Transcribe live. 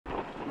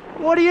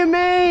What do you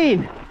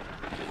mean?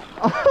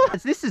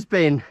 This has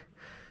been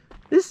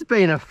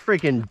a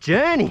freaking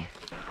journey.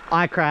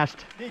 I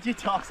crashed. Did you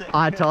toss it?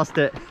 I tossed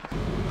it.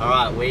 All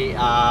right, we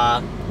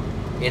are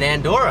in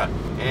Andorra,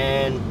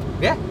 and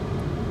yeah,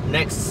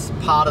 next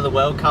part of the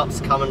World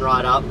Cup's coming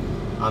right up.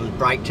 I'm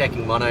brake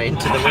checking mono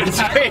into the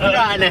windscreen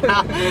right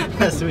now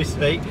as we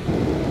speak.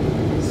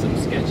 Some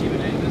sketchy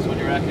maneuvers, what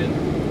do you reckon?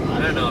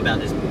 I don't know about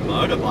this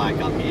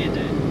motorbike up here,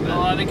 dude.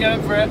 Oh, they're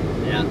going for it.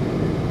 Yeah.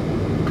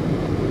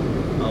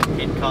 Oh,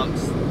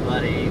 Pidcock's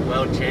bloody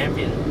world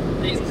champion.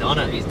 He's on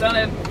it. He's done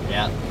it.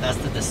 Yeah, that's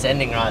the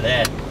descending right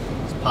there.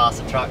 Just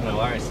past the truck, no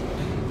worries.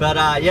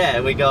 But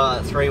yeah, we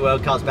got 3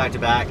 World Cups back to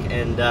back,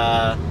 and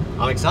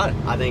I'm excited.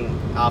 I think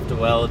after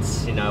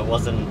Worlds, you know,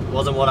 wasn't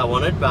what I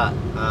wanted, but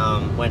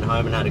went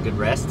home and had a good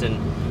rest, and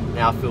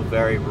now I feel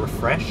very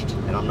refreshed,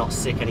 and I'm not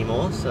sick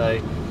anymore. So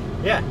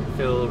yeah,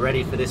 feel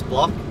ready for this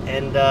block,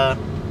 and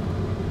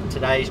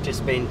today's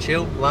just been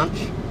chill,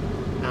 lunch.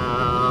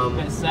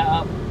 Bit of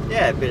setup.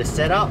 Yeah, a bit of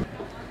setup.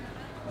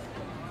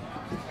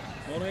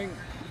 Morning.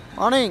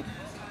 Morning.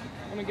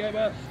 Morning,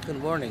 Gaber. Good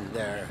morning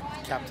there,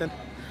 Captain.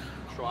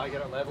 Try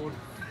get it leveled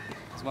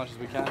as much as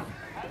we can.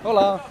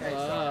 Hola.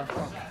 Hola.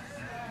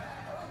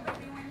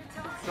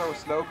 So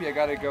slopey, I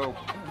gotta go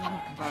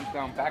plant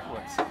down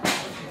backwards.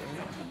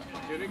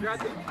 Can you grab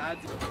the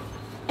pads?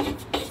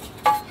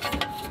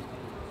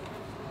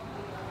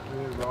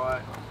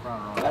 Right,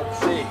 front right. Let's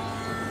see.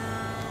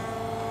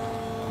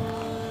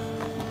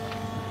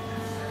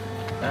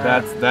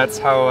 That's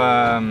how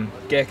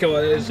Gecko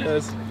it is,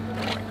 yes.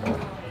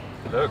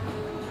 look.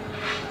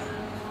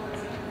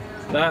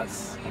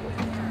 That's...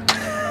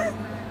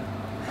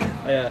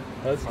 yeah,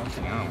 that's...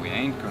 No, we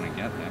ain't gonna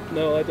get there.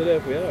 No, I don't know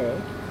if we are,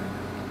 right?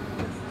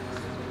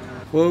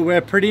 Well,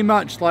 we're pretty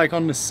much like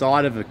on the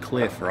side of a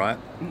cliff, right?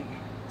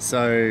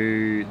 So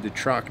the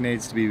truck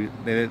needs to be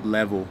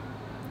level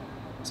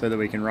so that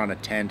we can run a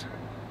tent.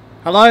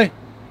 Hello?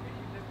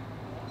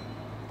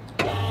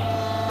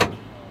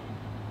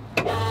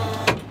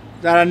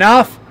 Is that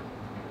enough?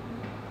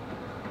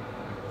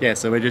 Yeah,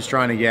 so we're just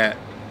trying to get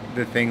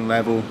the thing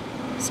level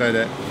so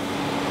that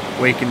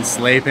we can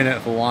sleep in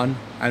it for 1,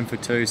 and for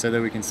 2 so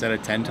that we can set a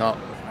tent up.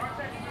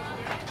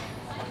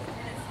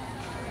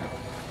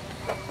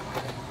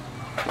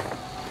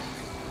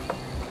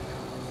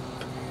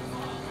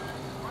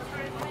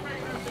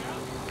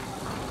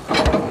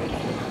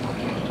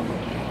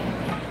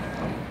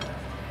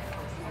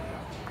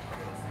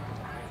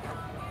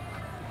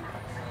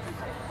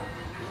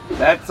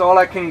 That's all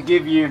I can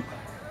give you.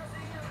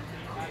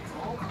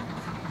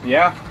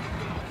 Yeah.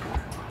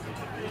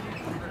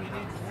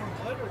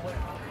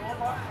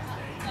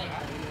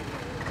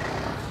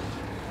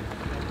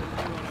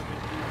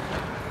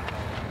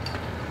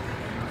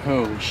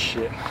 Holy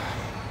shit.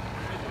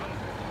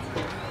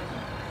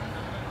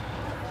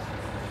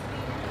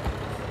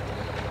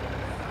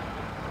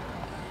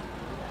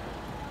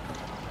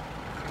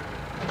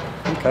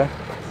 Okay.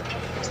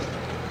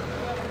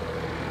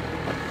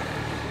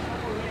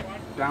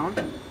 Down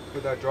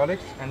with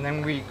hydraulics, and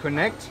then we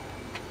connect,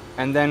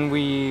 and then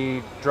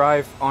we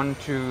drive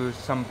onto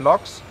some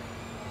blocks,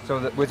 so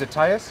that with the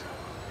tires.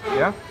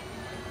 Yeah.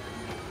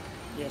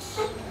 Yes.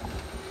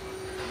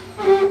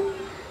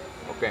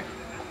 Okay.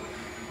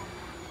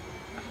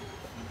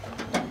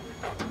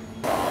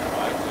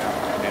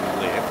 And then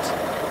lift,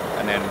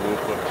 and then we'll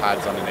put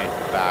pads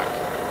underneath the back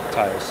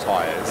tires,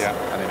 Yeah.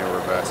 and then you'll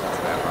reverse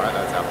into them, right?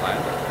 That's our plan.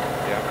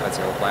 Yeah. That's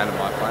your plan and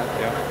my plan.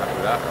 Yeah. Happy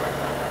with that?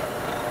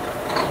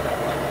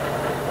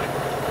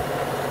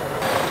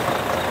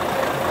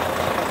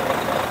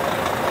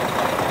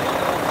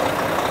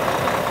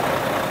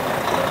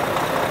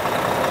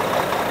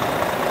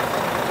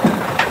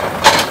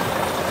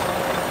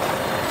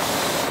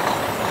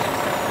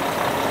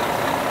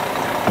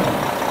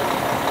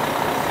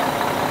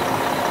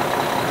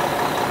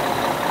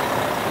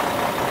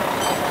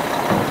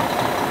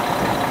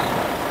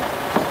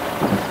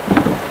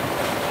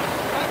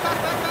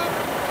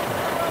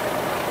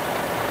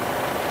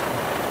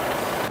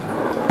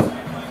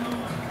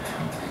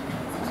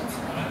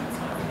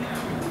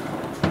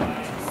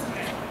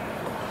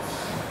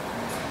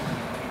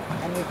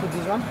 And we put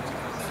this one?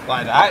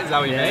 Like that? Is that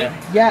what you mean?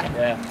 Yeah.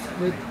 Yeah.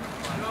 With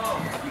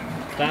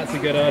That's a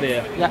good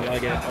idea. Yeah. I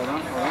like it. Hold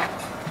on, hold on.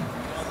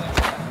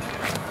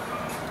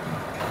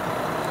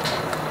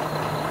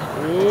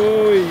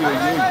 Ooh,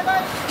 nice.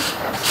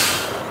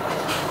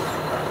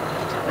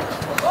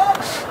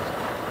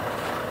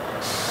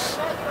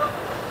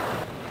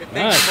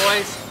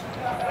 Boys.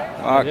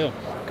 Fuck. Yeah.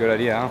 Good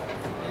idea, huh?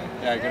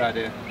 Yeah, good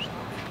idea.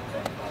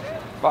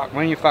 Fuck,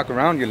 when you fuck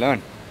around, you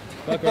learn.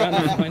 Fuck around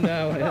and find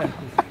out, yeah.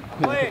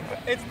 Wait,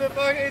 it's the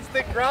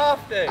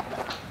graph thing.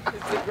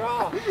 It's the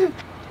graph.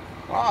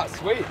 Oh,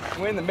 sweet.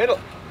 We're in the middle.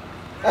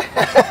 Is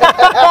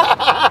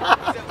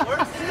it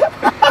worse?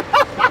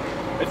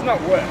 It's not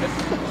worse,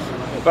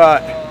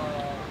 but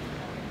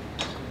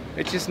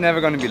it's just never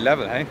going to be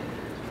level, hey?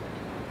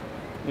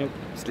 Nope.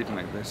 Sleeping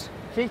like this.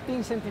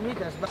 15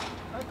 centimeters.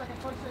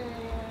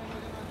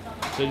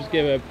 So just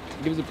give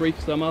us a brief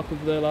sum up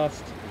of the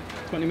last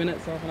 20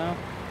 minutes, half an hour?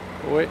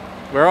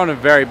 We're on a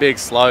very big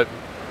slope,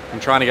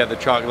 and trying to get the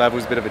truck level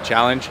is a bit of a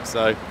challenge.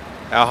 So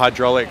our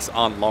hydraulics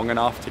aren't long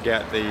enough to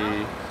get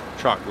the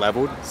truck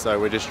leveled. So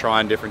we're just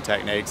trying different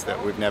techniques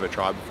that we've never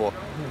tried before.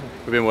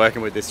 We've been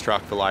working with this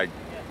truck for like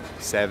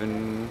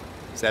seven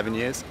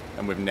years,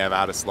 and we've never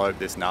had a slope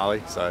this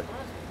gnarly. So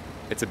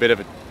it's a bit of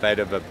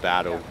a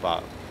battle,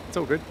 but it's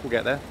all good. We'll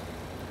get there.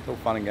 It's all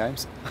fun and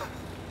games.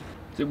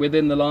 Is it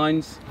within the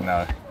lines?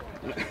 No,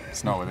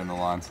 it's not within the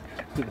lines.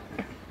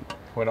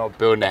 We're not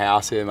building a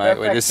house here, mate.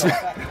 We're just.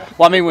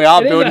 Well, I mean, we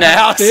are building a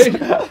house.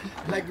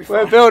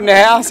 We're building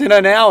a house in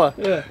an hour.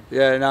 Yeah.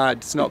 Yeah, no,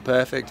 it's not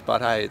perfect,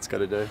 but hey, it's got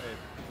to do.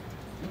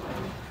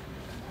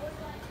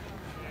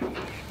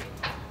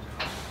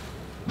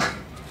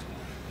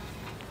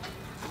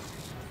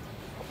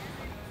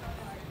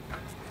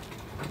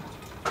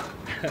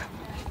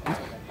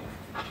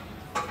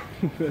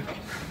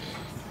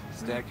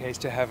 Staircase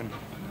to heaven.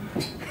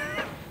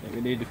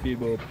 We need a few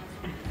more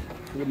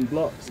wooden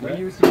blocks. We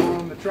use them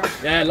on the truck.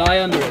 Yeah, lie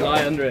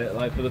under it,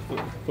 like for the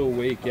full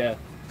week, yeah.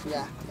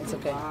 Yeah, it's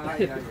okay.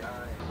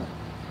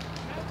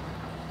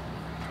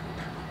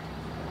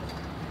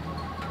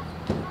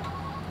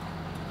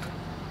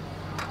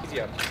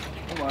 Easier.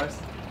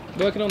 Almost.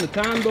 Working on the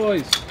tan,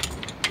 boys.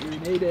 We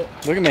need it.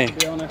 Look at me. To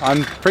be honest.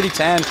 I'm pretty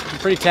tan.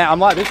 I'm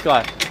like this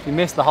guy. You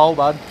missed the hole,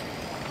 bud.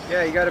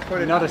 Yeah, you got to put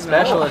You're it. not a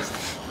specialist.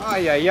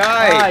 Ay, ay,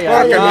 ay. Ay,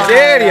 Porca ay,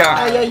 miseria.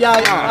 Ay, ay,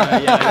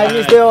 ay. I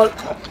missed the all.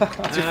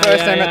 It's your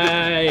first time at the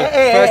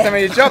Hey, first time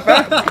at your job,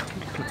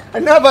 huh?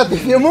 no, but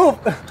if you move.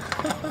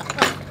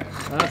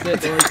 That's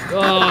it, boys.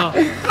 Oh.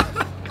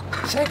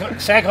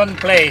 Second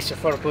place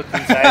for put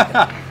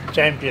inside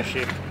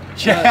championship.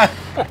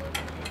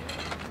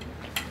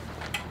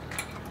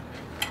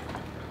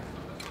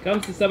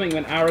 Comes to something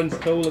when Aaron's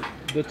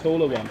the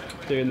taller one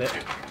doing the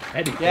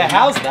heading. Yeah,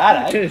 how's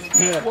that, eh?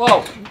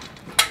 Whoa.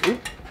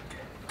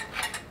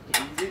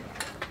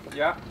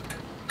 Yeah.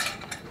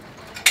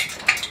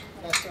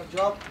 That's your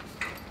job.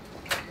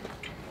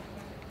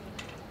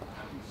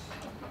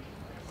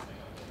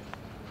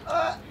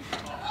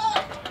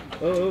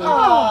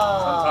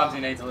 Sometimes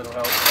he needs a little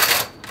help.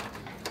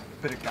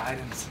 Bit of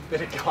guidance.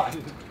 Spit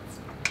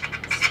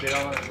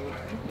on it.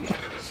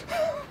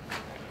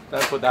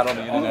 Don't put that on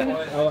the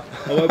internet. I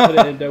won't put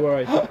it in, don't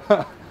worry.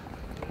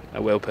 I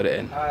will put it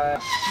in.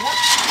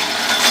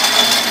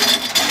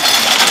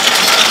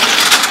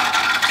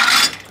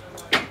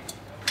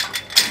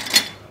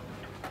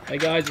 Hey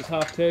guys, it's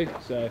 2:30,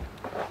 so...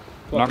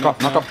 Knock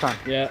off time.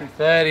 Yeah.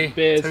 2:30.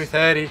 Beers.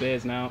 2:30.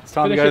 Beers now. It's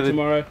time to Finish go it to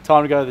tomorrow.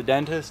 Time to go to the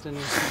dentist and.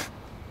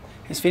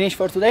 It's finished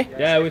for today?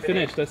 Yeah, we're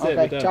finished. That's it. Okay,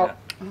 We're done. ciao.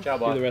 Ciao,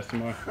 Do bye. the rest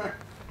tomorrow.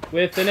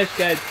 We're finished,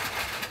 guys.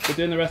 We're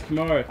doing the rest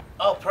tomorrow.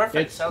 Oh, perfect.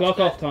 It's Sounds clock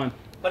good. off time.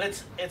 But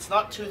it's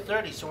not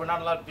 2:30, so we're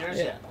not allowed beers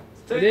Yeah. yet.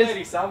 It is.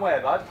 2:30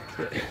 somewhere, bud.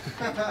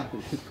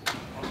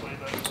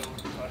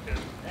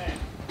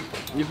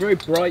 You're very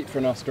bright for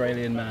an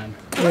Australian man.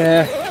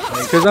 Yeah,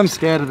 it's because I'm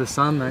scared of the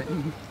sun, mate.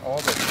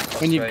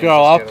 When you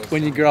grow up,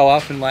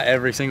 and like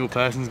every single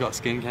person's got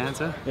skin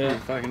cancer, Yeah. you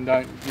fucking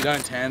don't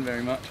tan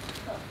very much,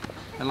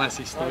 unless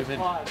you're stupid.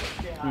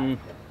 Mm.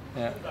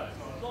 Yeah.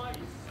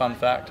 Fun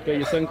fact. Got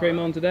your sun cream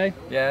on today?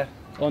 Yeah.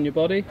 On your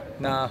body?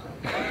 Nah.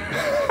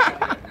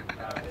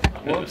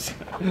 Whoops.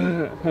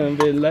 I'm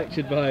being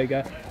lectured by a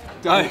guy.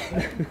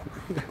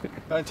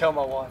 Don't tell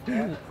my wife.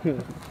 Yeah. Here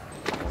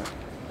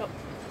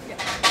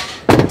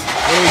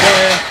we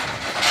go.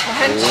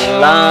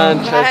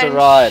 Lunch has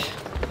arrived.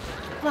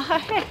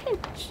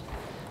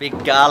 Big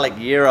garlic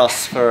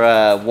gyros for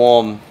a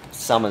warm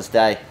summer's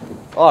day.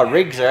 Oh,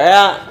 rigs are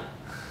out.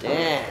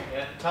 Damn.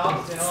 Yeah,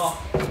 Tom's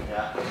off.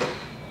 Yeah.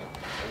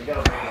 You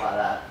got a rig like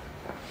that.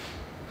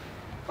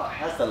 Fuck,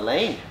 how's the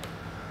lean?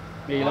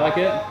 Yeah, you like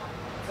it?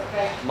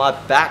 My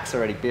back's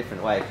already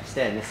biffing. Wait,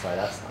 stand this way,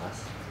 that's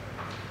nice.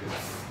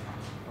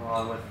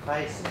 Oh, we're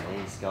facing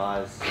these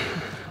guys.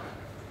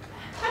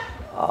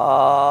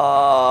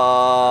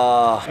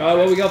 Oh. Alright,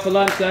 what we got for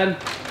lunch then?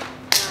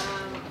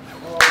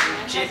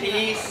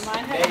 Chippies,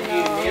 Mine has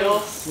menu no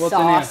meals, What's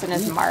sauce in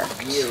and here? it's marked.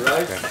 beer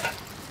roast.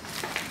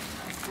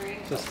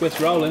 It's a Swiss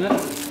roll, isn't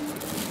it?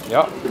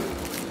 Yep.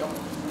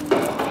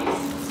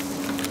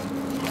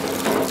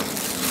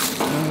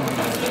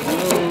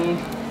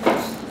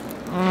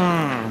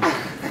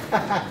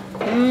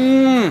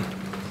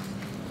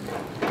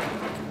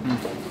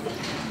 Is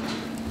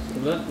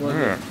it? What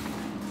is it?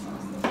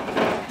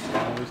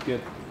 Oh, it was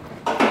good.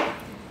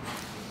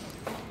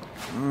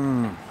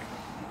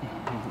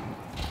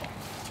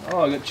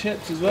 Oh, I got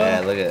chips as well.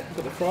 Yeah, look at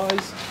Got the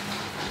fries.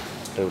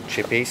 little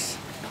chippies.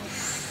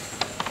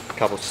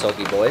 Couple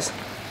soggy boys.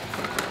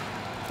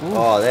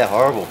 Oh, they're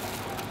horrible.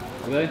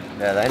 Are they?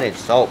 Yeah, they need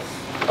salt.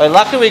 Oh,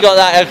 lucky we got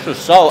that extra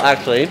salt,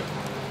 actually.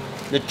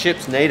 The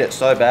chips need it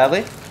so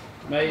badly.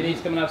 Mate, you need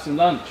to come and have some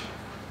lunch.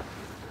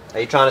 Are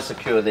you trying to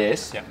secure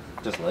this? Yeah.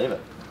 Just leave it.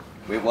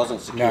 It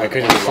wasn't secure. No,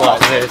 because all it's right.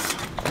 like this.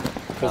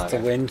 Because Okay.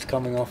 the wind's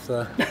coming off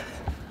the.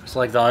 It's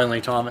like the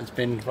only time it's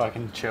been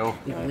fucking chill.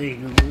 He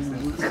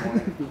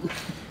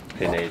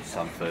needs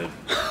some food.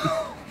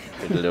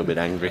 He's a little bit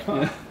angry.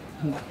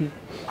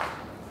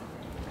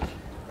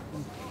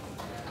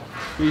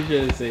 We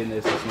should have seen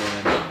this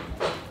morning.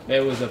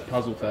 It was a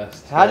puzzle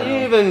fest. How do you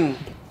even...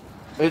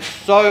 It's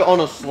so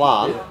on a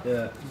slant.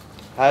 Yeah.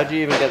 How do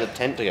you even get the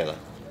tent together?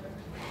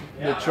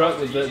 The truck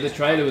was the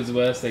trailer was the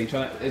worst thing. The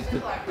trailer's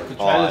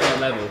not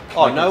level.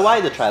 Oh, Like, no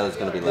way the trailer's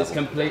going to be It's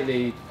level.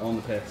 completely on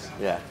the piss.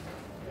 Yeah.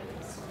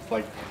 It's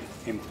like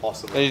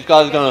impossible. These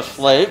guys are going to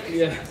sleep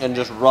Yeah. and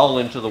just roll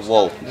into the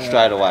wall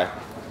straight away.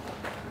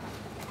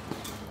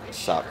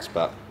 Sucks,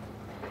 but...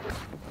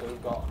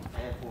 We've got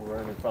ample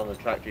room in front of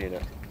the tractor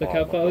unit. Look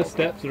how far the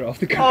steps are off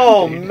the ground.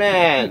 Oh,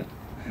 man!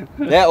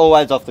 They're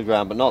always off the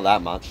ground, but not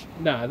that much.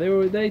 Nah,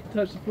 they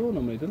touch the floor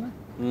normally, don't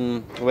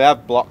they? We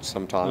have blocks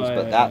sometimes, Oh,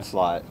 but yeah, that's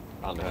like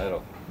unheard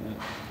of.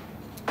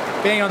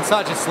 Being on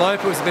such a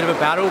slope, it was a bit of a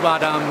battle,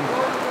 but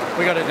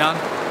we got it done.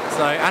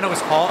 So, and it was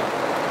hot.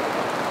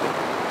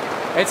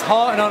 It's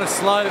hot and on a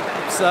slope,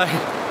 so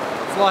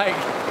it's like,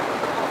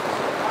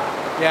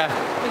 yeah.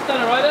 It's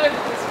done alright though.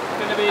 It's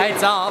gonna be.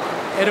 It's up.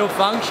 It'll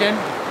function.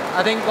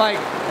 I think like,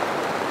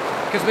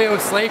 because we were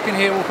sleeping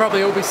here, we'll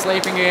probably all be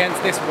sleeping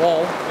against this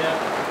wall.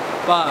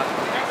 Yeah. But.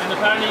 And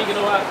apparently you're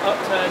gonna have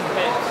upturned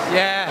hips.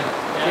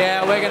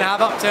 Yeah, we're gonna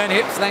have upturned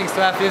hips thanks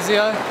to our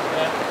physio.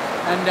 Yeah.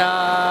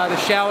 And the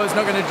shower's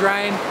not gonna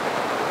drain.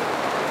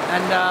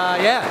 And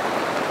yeah,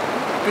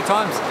 good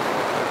times.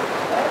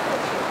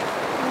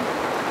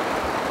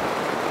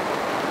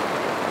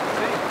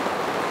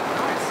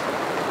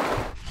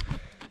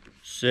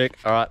 Sick.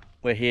 All right,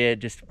 we're here.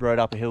 Just rode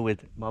up a hill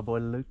with my boy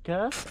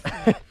Luca.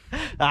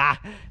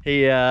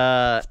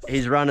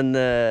 He's running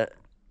the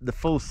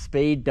full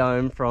speed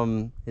dome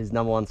from his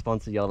 #1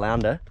 sponsor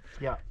Yolanda.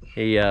 Yeah.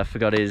 He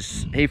forgot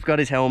his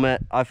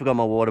helmet. I forgot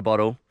my water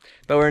bottle.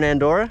 But we're in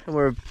Andorra and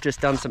we've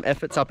just done some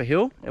efforts up a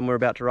hill and we're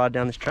about to ride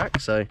down this track.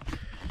 So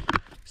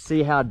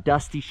see how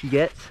dusty she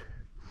gets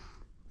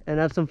and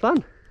have some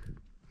fun.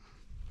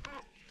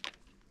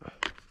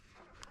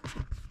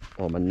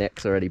 Oh, my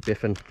neck's already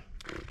biffing.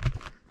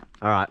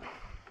 All right.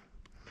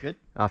 Good.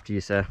 After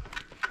you, sir.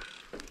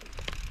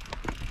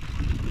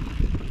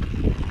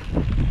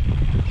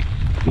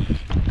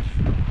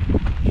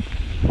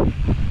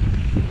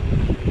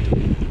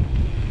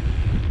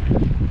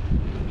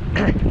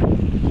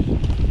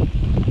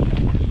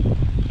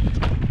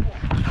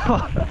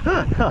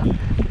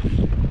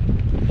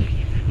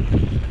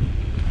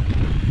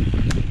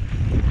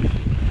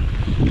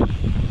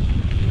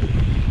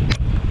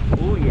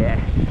 Oh yeah.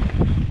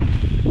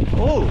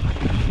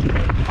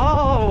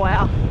 Oh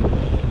wow.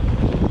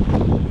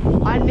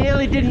 I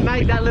nearly didn't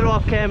make that little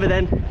off camber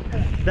then.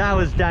 That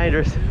was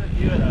dangerous.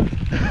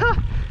 I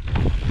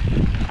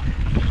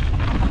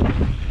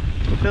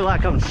feel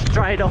like I'm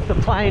straight off the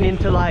plane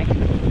into like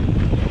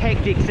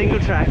hectic single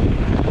track.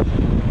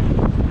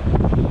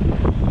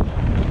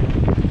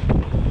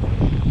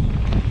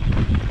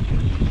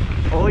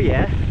 Oh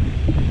yeah.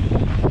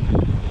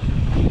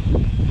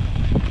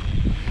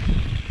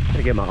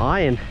 Gotta get my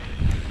eye in.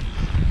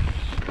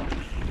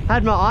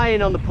 Had my eye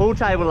in on the pool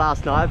table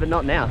last night, but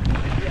not now.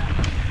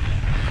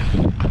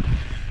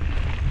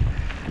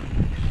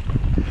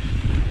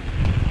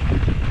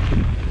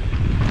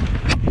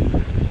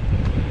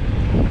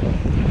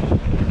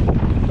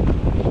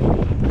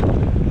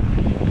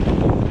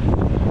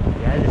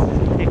 Yeah, this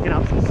is picking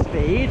up some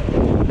speed,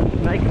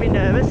 making me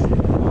nervous.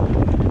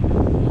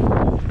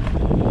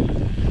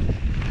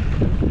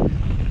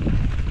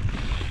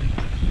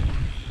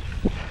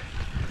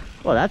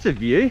 Well, that's a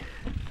view.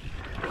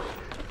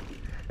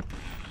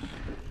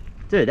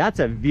 Dude, that's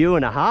a view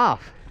and a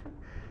half.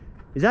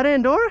 Is that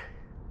Andorra?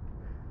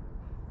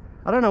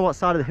 I don't know what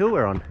side of the hill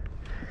we're on.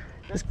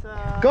 It's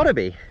gotta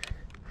be.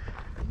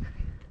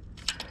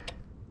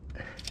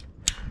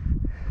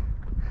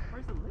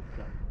 Where's the lift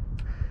go?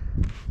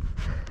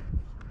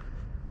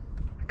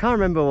 I can't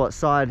remember what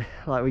side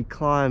like we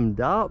climbed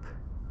up.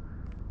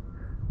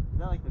 Is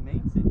that like the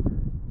main city?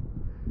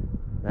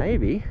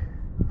 Maybe.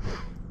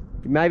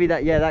 Maybe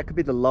that, yeah, that could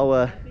be the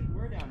lower. I think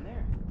we're down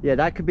there. Yeah,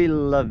 that could be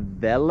La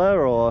Vella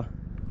or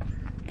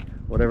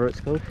whatever it's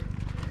called.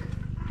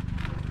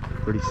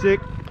 Pretty sick.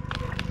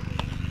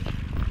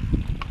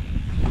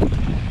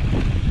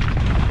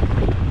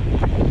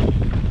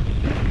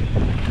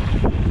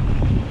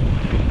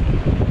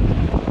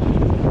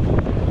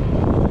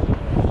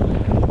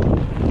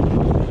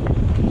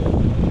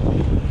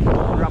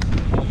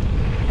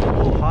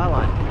 Oh,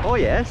 highline. Oh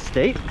yeah,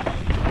 steep.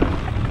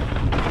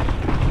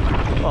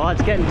 Oh,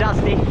 it's getting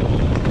dusty.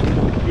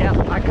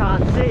 Yep, I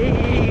can't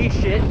see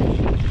shit.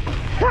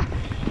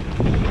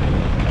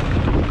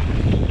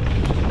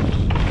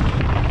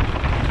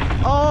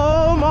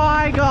 Oh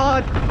my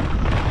god!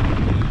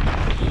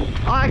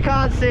 I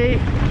can't see.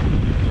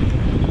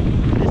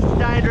 This is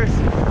dangerous.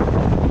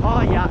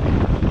 Oh yuck.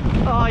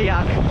 Oh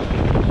yuck.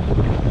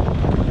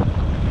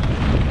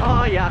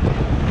 Oh yuck.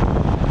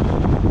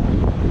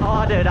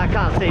 Oh dude, I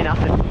can't see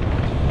nothing.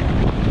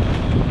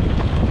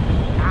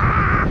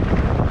 Ah!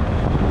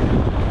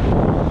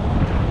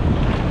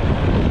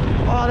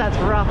 Oh, that's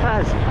rough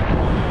as.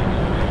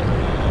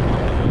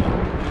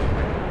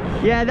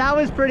 Yeah, that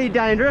was pretty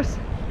dangerous.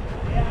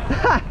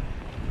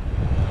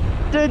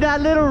 Dude,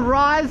 that little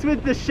rise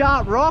with the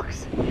sharp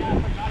rocks,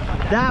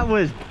 that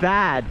was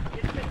bad.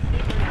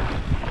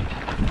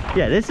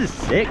 Yeah, this is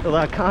sick, although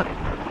I can't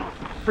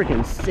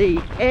freaking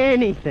see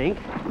anything.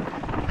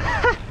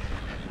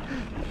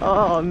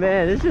 Oh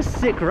man, it's just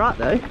sick rut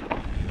though.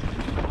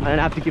 I'm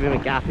gonna have to give him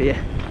a gap here.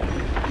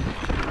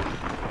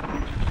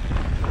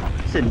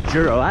 It's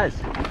enduro as.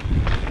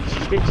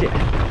 Shit, shit.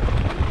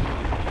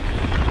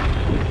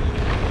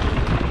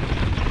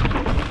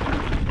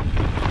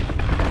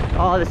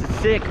 Oh, this is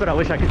sick, but I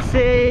wish I could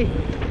see.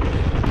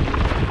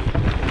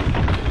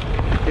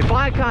 If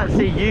I can't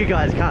see, you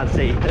guys can't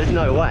see. There's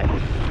no way.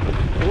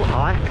 Oh,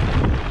 hi.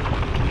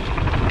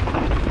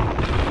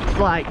 It's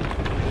like,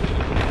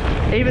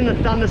 even the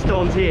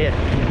thunderstorms here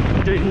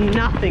do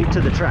nothing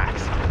to the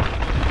tracks.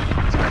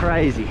 It's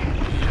crazy.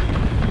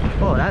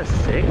 Oh, that's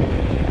sick.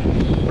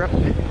 Rup.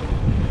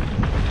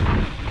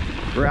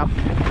 Rup.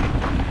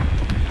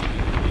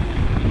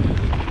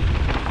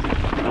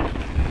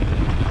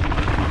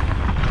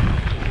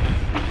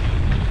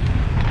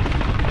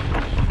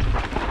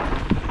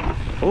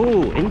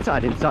 Oh,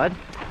 inside.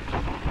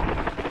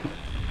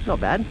 Not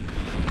bad.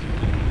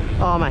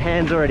 Oh, my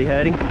hand's already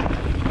hurting.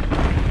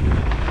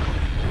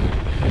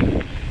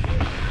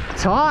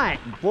 Tight,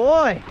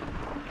 boy.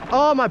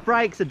 Oh, my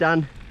brakes are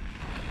done.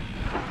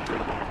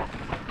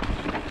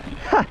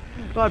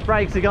 My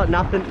brakes have got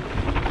nothing.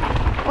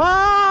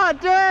 Oh,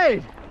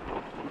 dude.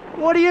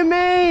 What do you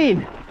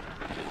mean?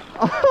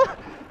 Oh,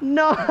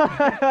 no,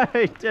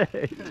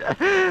 dude.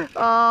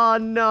 Oh,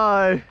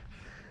 no.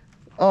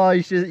 Oh,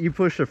 you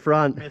push the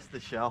front. Missed the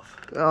shelf.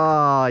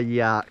 Oh,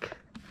 yuck.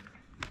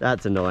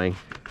 That's annoying.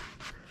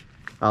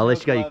 Oh, at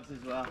least you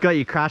got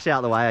your crash out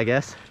of the way, I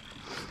guess.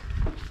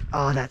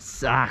 Oh, that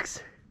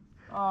sucks.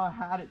 Oh, I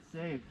had it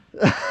saved.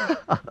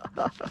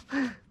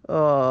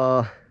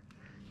 Oh,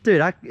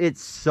 dude,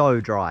 it's so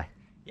dry.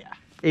 Yeah.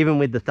 Even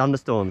with the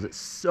thunderstorms, it's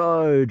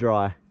so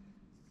dry.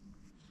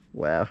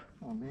 Wow.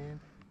 Oh man.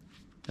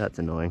 That's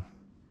annoying.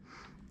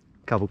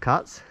 Couple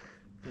cuts.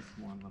 Just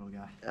one little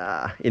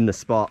guy. In the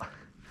spot.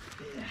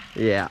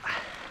 Yeah.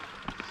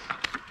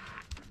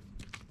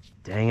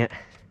 Dang it.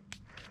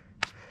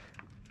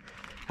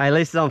 Hey, at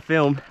least it's on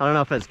film. I don't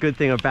know if it's a good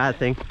thing or a bad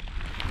thing.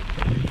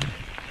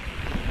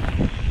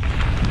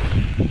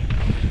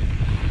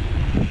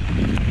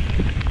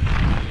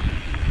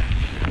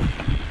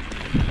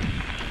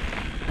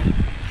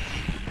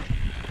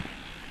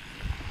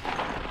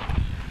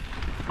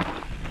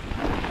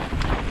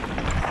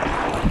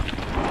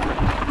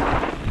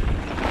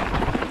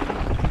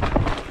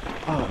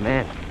 Oh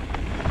man,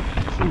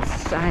 it's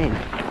insane.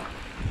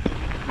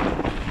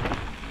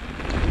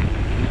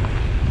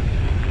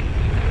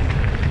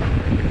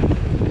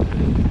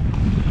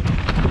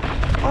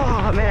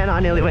 Oh man, I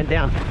nearly went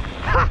down.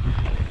 Ha!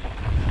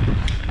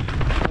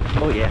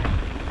 Oh yeah.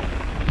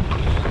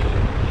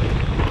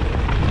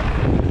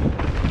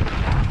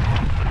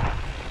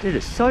 Dude,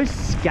 it's so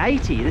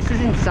skatey. This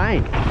is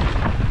insane.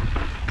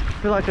 I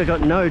feel like I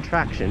got no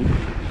traction.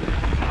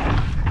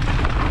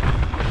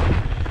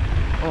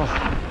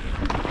 Oh.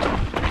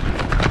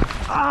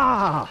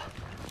 Ah!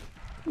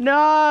 No!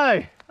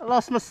 I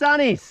lost my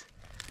sunnies.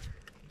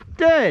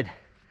 Dude,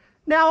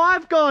 now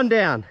I've gone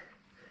down.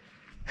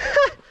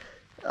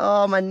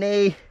 Oh, my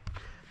knee.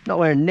 Not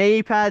wearing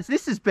knee pads.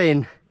 This has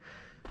been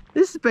a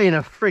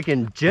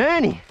freaking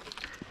journey.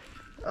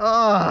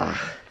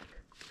 Oh.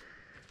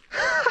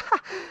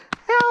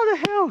 How the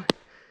hell?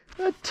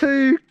 I had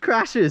 2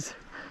 crashes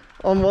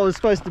on what was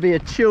supposed to be a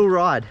chill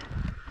ride.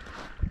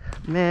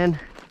 Man,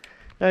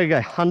 there you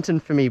go, hunting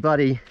for me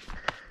bloody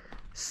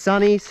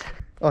sunnies.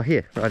 Oh,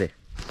 here, right here.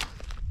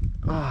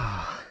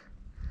 Oh,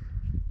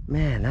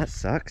 man, that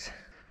sucks.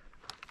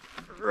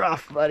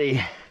 Rough,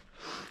 buddy.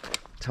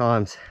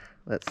 Times.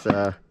 Let's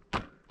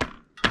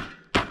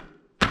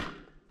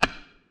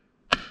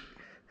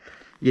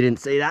you didn't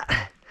see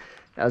that.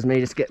 That was me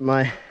just getting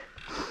my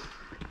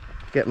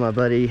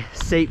bloody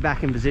seat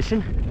back in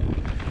position.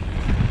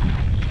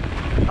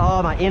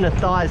 Oh, my inner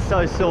thigh is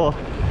so sore.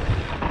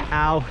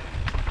 Ow.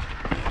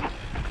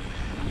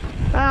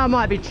 I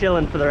might be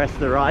chilling for the rest of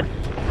the ride.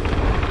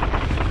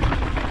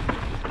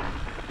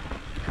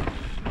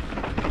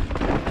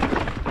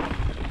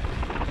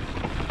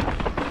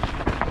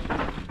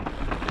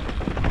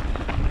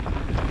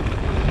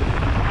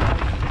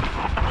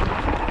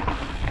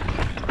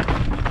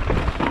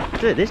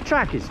 Dude, this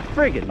track is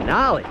friggin'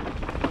 gnarly.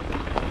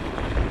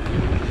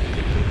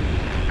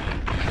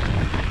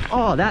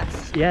 Oh,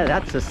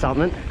 that's a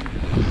something.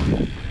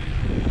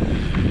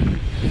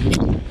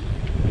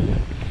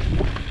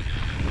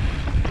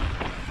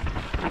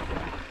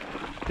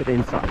 Get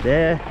inside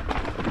there.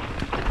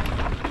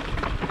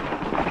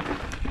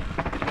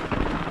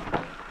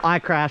 I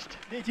crashed.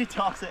 Did you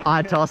toss it?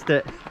 I tossed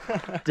it.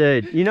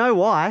 Dude, you know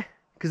why?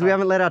 Because we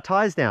haven't let our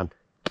tires down.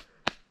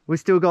 We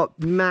still got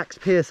max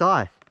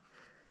PSI.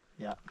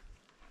 Yeah.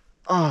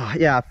 Oh,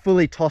 yeah, I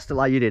fully tossed it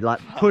like you did. Like,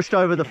 pushed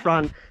over the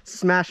front,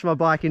 smashed my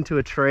bike into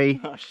a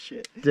tree. Oh,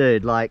 shit.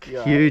 Dude, like,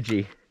 Yeah.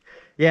 hugey.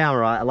 Yeah, I'm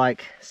right. I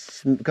like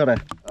got a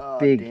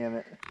big Damn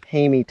it.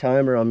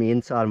 hematoma on the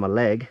inside of my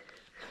leg.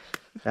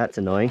 That's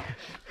annoying.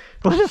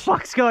 What the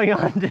fuck's going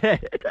on,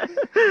 dude?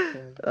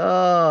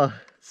 Oh,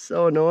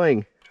 so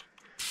annoying.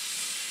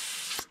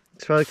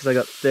 It's probably because I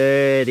got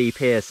 30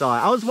 PSI.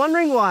 I was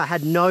wondering why I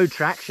had no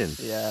traction.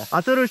 Yeah.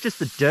 I thought it was just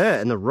the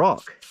dirt and the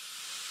rock.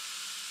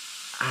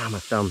 Ah, my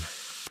thumb.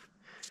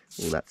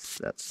 Oh,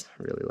 that's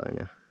really low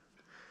now.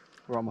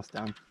 We're almost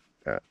done.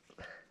 All right.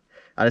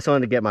 I just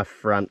wanted to get my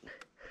front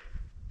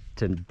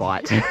to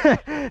bite.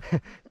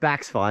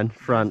 Back's fine.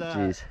 Front,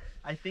 geez.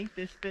 I think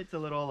this fit's a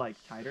little like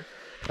tighter.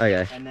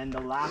 Okay. And then the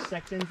last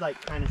section's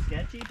like kind of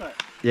sketchy, but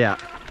Yeah.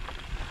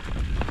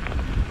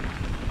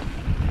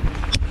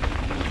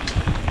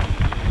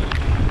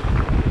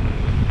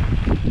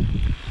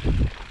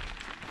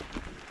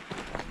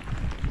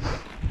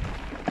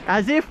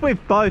 As if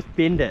we've both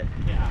binned it.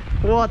 yeah.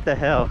 What the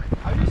hell?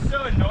 I'm just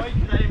so annoyed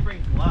because I didn't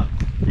bring gloves.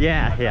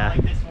 Yeah, I've got, yeah.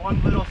 like this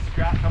one little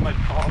scratch on my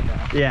palm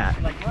now. Yeah.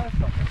 I'm like,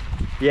 motherfucker.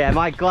 Yeah,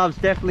 my gloves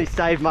definitely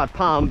saved my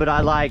palm, but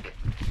I like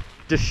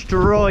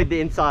destroyed the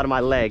inside of my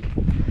leg.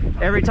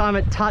 Every time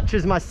it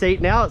touches my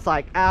seat now, it's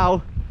like,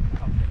 ow.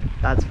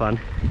 That's fun.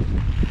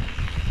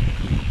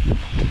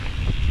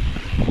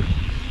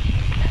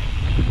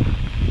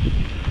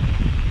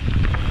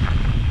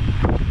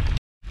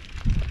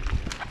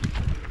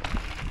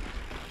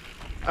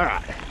 All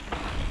right.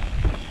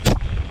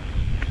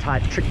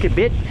 Tight tricky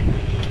bit,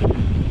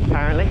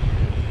 apparently.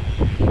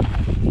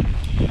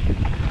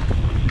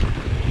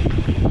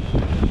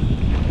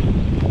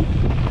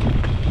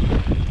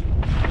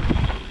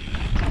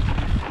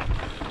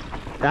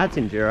 That's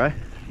enduro.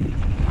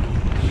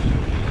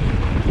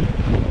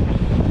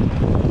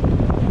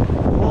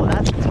 Oh,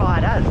 that's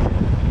tight as.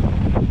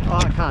 Oh,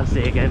 I can't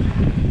see again.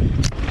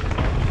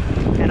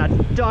 And I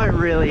don't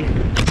really.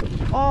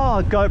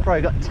 Oh,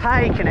 GoPro got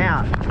taken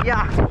out.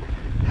 Yuck.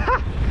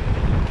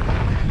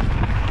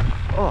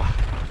 Oh,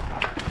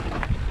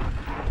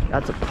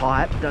 that's a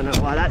pipe. Don't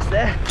know why that's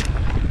there.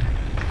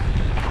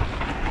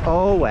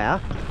 Oh wow,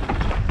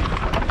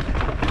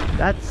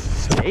 that's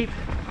steep.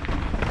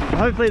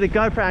 Hopefully the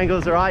GoPro angle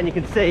is alright and you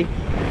can see.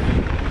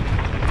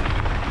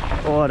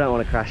 Oh, I don't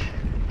want to crash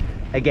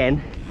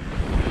again.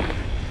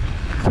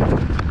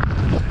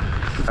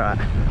 Alright,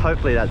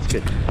 hopefully that's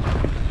good.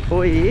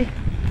 Oh yeah.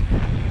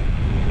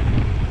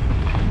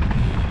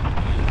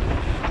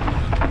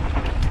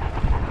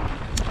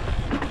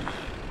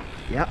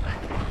 Yep.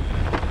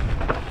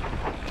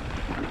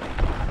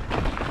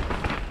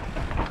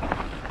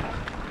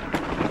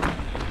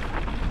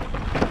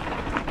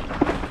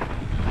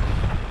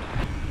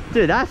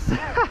 Dude, that's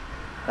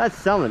that's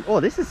something. Oh,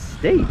 this is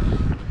steep.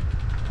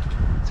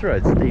 This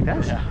road's steep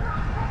as.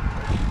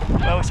 Yeah.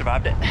 Well, we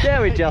survived it.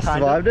 Yeah, we just Kinda.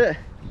 survived it.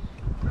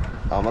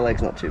 Oh, my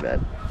leg's not too bad.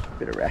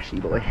 Bit of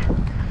rashy boy.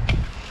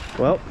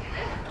 Well,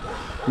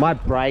 my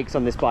brakes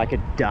on this bike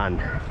are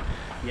done.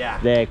 Yeah.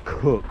 They're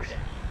cooked.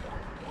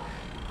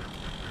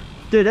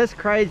 Dude, that's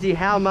crazy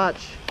how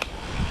much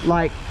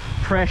like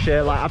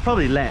pressure, like I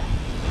probably let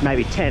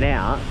maybe 10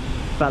 out,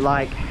 but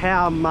like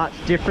how much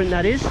different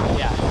that is.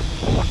 Yeah.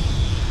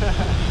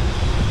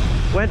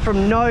 Went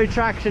from no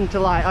traction to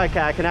like,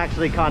 okay, I can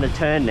actually kind of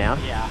turn now.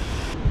 Yeah.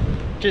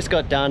 Just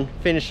got done,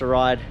 finished the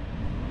ride.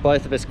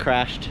 Both of us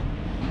crashed.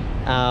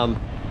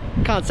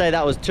 Can't say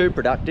that was too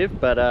productive,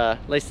 but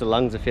at least the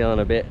lungs are feeling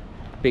a bit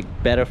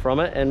better from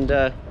it. And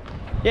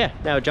yeah,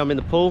 now we'll jump in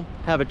the pool,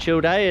 have a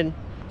chill day, and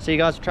see you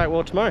guys at Track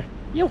Walk tomorrow.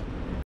 Yo.